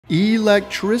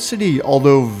Electricity,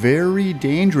 although very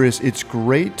dangerous, it's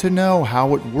great to know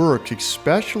how it works,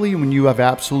 especially when you have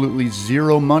absolutely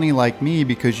zero money like me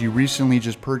because you recently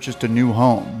just purchased a new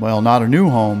home. Well, not a new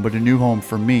home, but a new home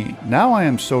for me. Now I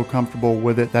am so comfortable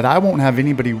with it that I won't have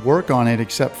anybody work on it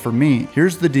except for me.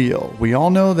 Here's the deal. We all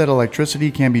know that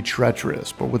electricity can be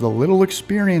treacherous, but with a little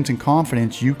experience and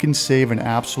confidence, you can save an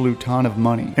absolute ton of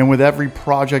money. And with every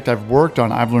project I've worked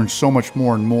on, I've learned so much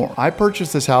more and more. I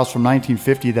purchased this house from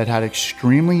 1950 that had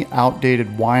extremely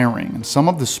outdated wiring, and some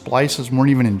of the splices weren't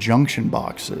even in junction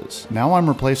boxes. Now I'm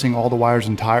replacing all the wires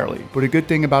entirely, but a good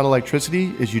thing about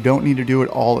electricity is you don't need to do it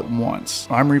all at once.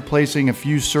 I'm replacing a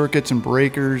few circuits and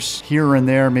breakers here and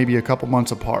there, maybe a couple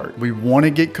months apart. We want to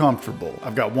get comfortable.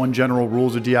 I've got one general rule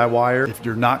as a DIYer. If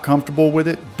you're not comfortable with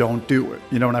it, don't do it.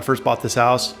 You know, when I first bought this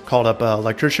house, called up an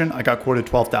electrician, I got quoted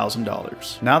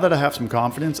 $12,000. Now that I have some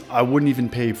confidence, I wouldn't even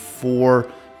pay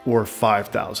 $4,000 or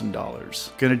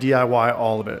 $5,000. Gonna DIY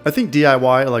all of it. I think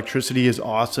DIY electricity is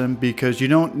awesome because you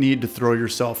don't need to throw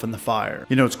yourself in the fire.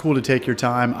 You know, it's cool to take your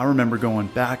time. I remember going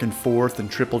back and forth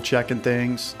and triple checking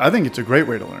things. I think it's a great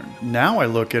way to learn. Now I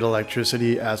look at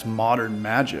electricity as modern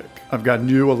magic. I've got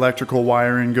new electrical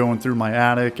wiring going through my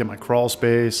attic and my crawl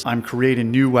space. I'm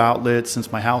creating new outlets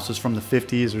since my house is from the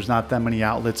 50s. There's not that many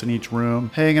outlets in each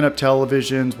room. Hanging up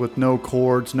televisions with no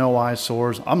cords, no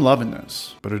eyesores. I'm loving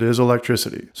this, but it is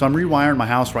electricity. So I'm rewiring my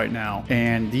house right now,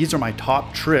 and these are my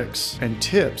top tricks and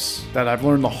tips that I've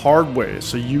learned the hard way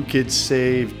so you could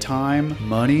save time,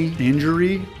 money,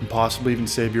 injury, and possibly even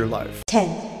save your life.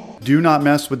 10. Do not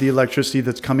mess with the electricity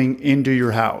that's coming into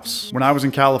your house. When I was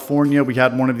in California, we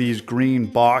had one of these green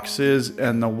boxes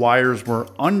and the wires were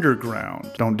underground.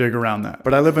 Don't dig around that.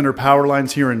 But I live under power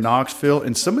lines here in Knoxville,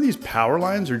 and some of these power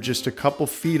lines are just a couple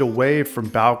feet away from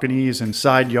balconies and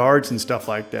side yards and stuff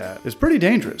like that. It's pretty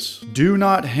dangerous. Do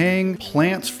not hang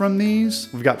plants from these.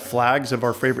 We've got flags of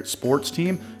our favorite sports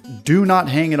team. Do not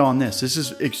hang it on this. This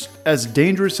is as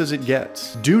dangerous as it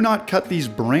gets. Do not cut these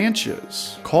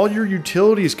branches. Call your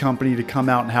utilities company to come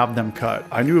out and have them cut.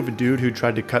 I knew of a dude who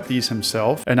tried to cut these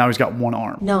himself, and now he's got one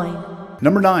arm. 9.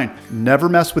 Number 9, never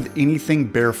mess with anything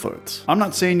barefoot. I'm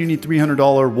not saying you need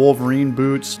 $300 Wolverine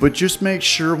boots, but just make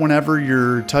sure whenever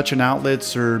you're touching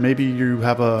outlets, or maybe you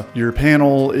have your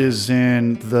panel is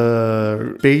in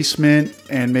the basement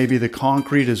and maybe the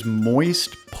concrete is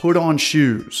moist, put on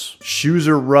shoes. Shoes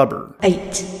are rubber.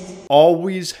 8.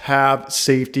 Always have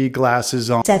safety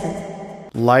glasses on. 7.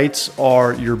 Lights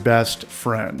are your best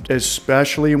friend,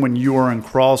 especially when you are in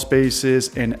crawl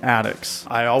spaces and attics.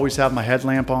 I always have my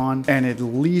headlamp on and at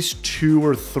least 2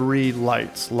 or 3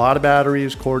 lights. A lot of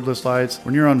batteries, cordless lights.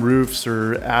 When you're on roofs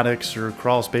or attics or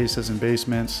crawl spaces and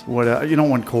basements, you don't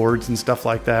want cords and stuff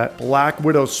like that. Black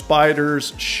widow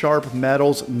spiders, sharp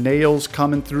metals, nails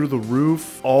coming through the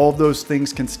roof. All of those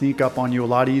things can sneak up on you a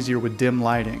lot easier with dim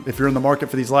lighting. If you're in the market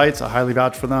for these lights, I highly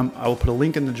vouch for them. I will put a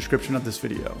link in the description of this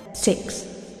video. 6.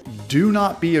 Do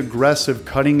not be aggressive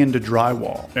cutting into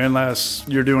drywall unless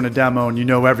you're doing a demo and you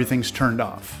know everything's turned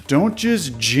off. Don't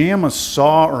just jam a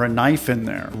saw or a knife in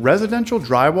there. Residential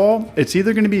drywall, it's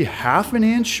either going to be 1/2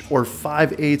 inch or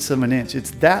 5/8 of an inch.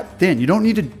 It's that thin. You don't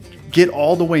need to get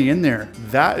all the way in there.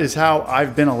 That is how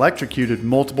I've been electrocuted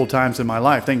multiple times in my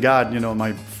life. Thank God, you know,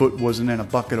 my foot wasn't in a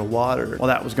bucket of water while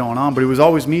that was going on, but it was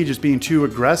always me just being too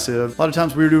aggressive. A lot of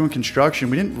times we were doing construction,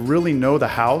 we didn't really know the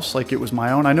house like it was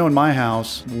my own. I know in my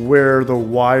house where the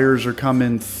wires are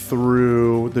coming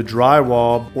through the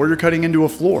drywall or you're cutting into a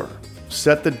floor.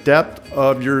 Set the depth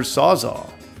of your sawzall,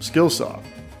 skill saw.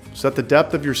 Set the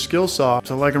depth of your skill saw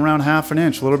to like around 1/2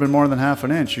 inch, a little bit more than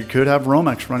 1/2 inch. You could have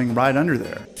Romex running right under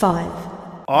there. 5.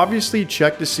 Obviously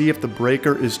check to see if the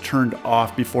breaker is turned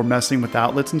off before messing with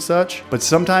outlets and such, but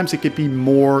sometimes it could be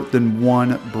more than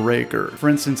one breaker. For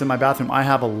instance, in my bathroom, I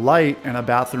have a light and a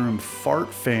bathroom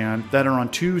fart fan that are on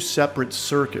 2 separate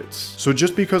circuits. So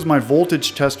just because my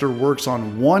voltage tester works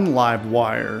on one live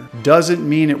wire doesn't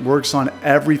mean it works on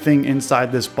everything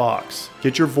inside this box.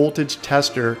 Get your voltage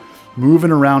tester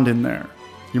moving around in there.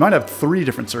 You might have 3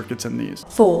 different circuits in these.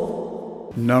 4.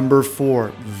 Number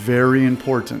 4, very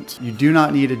important. You do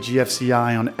not need a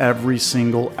GFCI on every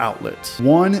single outlet.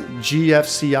 1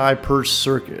 GFCI per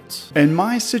circuit. And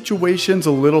my situation's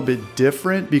a little bit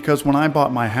different because when I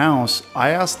bought my house,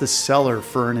 I asked the seller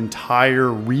for an entire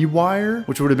rewire,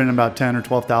 which would have been about $10,000 or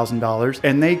 $12,000.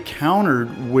 And they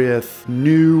countered with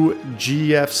new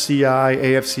GFCI,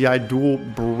 AFCI dual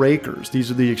breakers.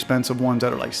 These are the expensive ones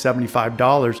that are like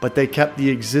 $75, but they kept the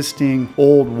existing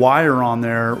old wire on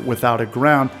there without a ground.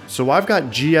 So I've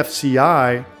got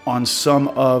GFCI on some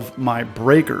of my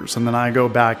breakers. And then I go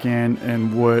back in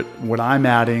and what I'm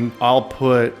adding, I'll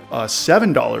put a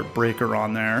 $7 breaker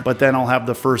on there, but then I'll have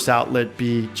the first outlet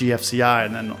be GFCI,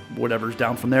 and then whatever's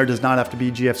down from there does not have to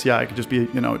be GFCI. It could just be,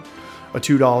 you know, a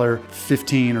 $2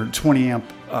 15 or 20 amp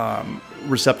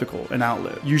receptacle, an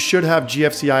outlet. You should have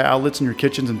GFCI outlets in your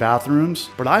kitchens and bathrooms,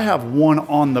 but I have one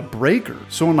on the breaker.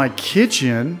 So in my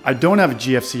kitchen, I don't have a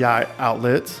GFCI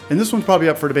outlet, and this one's probably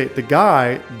up for debate. The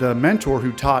guy, the mentor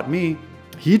who taught me,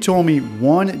 he told me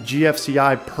one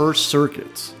GFCI per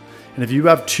circuit. And if you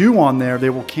have two on there, they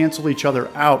will cancel each other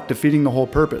out, defeating the whole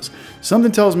purpose.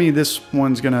 Something tells me this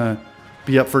one's gonna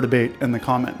be up for debate in the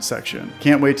comment section.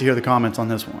 Can't wait to hear the comments on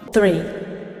this one. 3.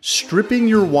 Stripping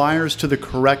your wires to the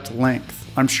correct length.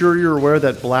 I'm sure you're aware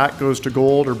that black goes to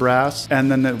gold or brass,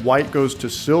 and then that white goes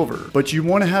to silver. But you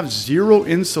want to have zero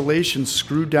insulation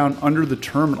screwed down under the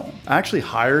terminal. I actually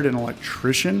hired an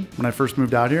electrician when I first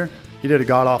moved out here. He did a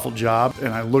god-awful job,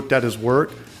 and I looked at his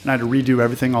work, and I had to redo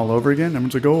everything all over again.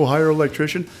 Everyone's like, oh, hire an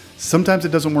electrician. Sometimes it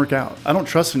doesn't work out. I don't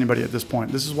trust anybody at this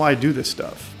point. This is why I do this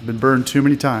stuff. I've been burned too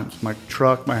many times. My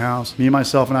truck, my house, me,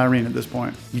 myself, and Irene at this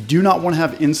point. You do not want to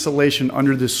have insulation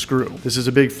under this screw. This is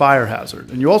a big fire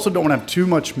hazard. And you also don't want to have too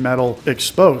much metal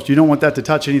exposed. You don't want that to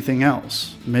touch anything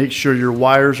else. Make sure your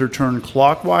wires are turned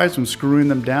clockwise when screwing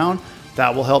them down.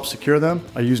 That will help secure them.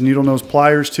 I use needle nose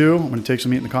pliers too. I'm going to take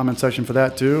some heat in the comment section for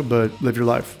that too, but live your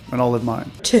life and I'll live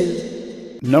mine. 2.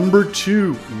 Number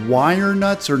 2, wire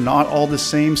nuts are not all the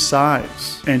same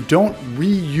size, and don't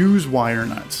reuse wire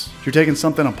nuts. If you're taking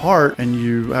something apart and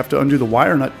you have to undo the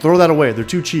wire nut, throw that away. They're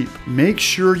too cheap. Make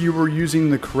sure you are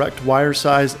using the correct wire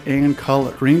size and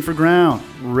color. Green for ground,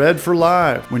 red for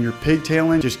live. When you're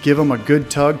pigtailing, just give them a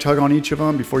good tug on each of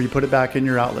them before you put it back in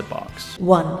your outlet box.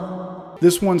 1.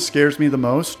 This one scares me the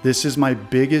most. This is my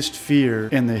biggest fear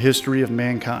in the history of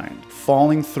mankind.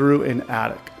 Falling through an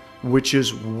attic, which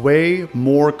is way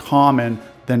more common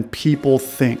than people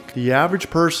think. The average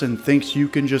person thinks you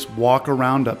can just walk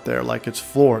around up there like it's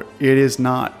floor. It is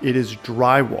not. It is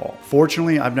drywall.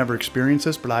 Fortunately, I've never experienced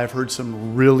this, but I've heard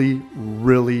some really,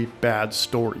 really bad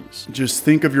stories. Just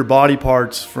think of your body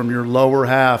parts from your lower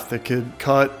half that could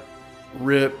cut,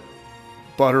 rip,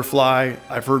 butterfly.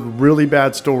 I've heard really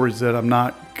bad stories that I'm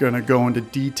not gonna go into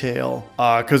detail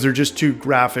because they're just too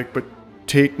graphic, but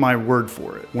take my word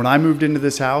for it. When I moved into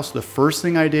this house, the first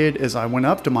thing I did is I went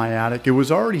up to my attic. It was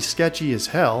already sketchy as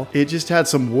hell. It just had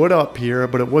some wood up here,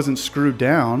 but it wasn't screwed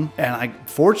down. And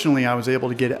fortunately, I was able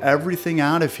to get everything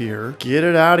out of here, get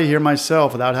it out of here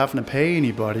myself without having to pay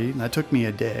anybody. That took me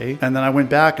a day. And then I went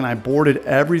back and I boarded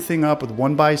everything up with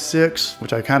 1x6,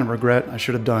 which I kind of regret. I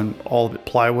should have done all of it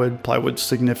plywood. Plywood's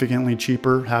significantly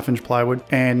cheaper, 1/2-inch plywood.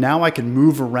 And now I can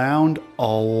move around a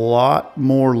lot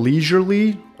more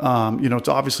leisurely. You know, it's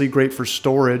obviously great for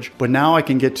storage, but now I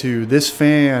can get to this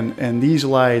fan and these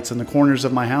lights and the corners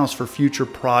of my house for future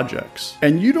projects.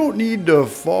 And you don't need to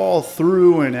fall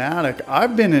through an attic.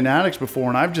 I've been in attics before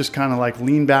and I've just kind of like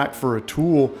leaned back for a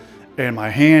tool and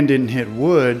my hand didn't hit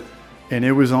wood and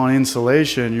it was on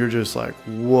insulation. You're just like,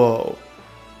 whoa.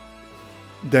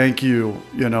 Thank you.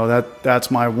 You know,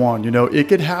 that's my one. You know, it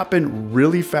could happen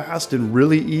really fast and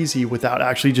really easy without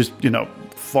actually just, you know,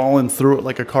 falling through it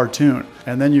like a cartoon.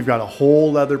 And then you've got a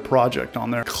whole other project on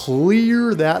there.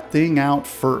 Clear that thing out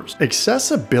first.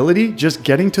 Accessibility, just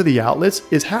getting to the outlets,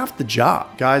 is half the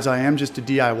job. Guys, I am just a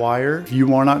DIYer. If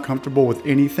you are not comfortable with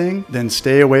anything, then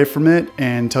stay away from it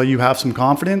until you have some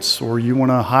confidence or you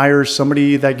want to hire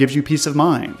somebody that gives you peace of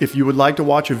mind. If you would like to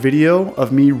watch a video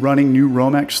of me running new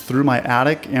Romex through my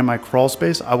attic and my crawl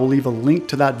space, I will leave a link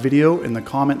to that video in the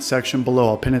comment section below.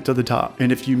 I'll pin it to the top.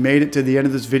 And if you made it to the end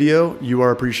of this video, you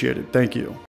are appreciated. Thank you.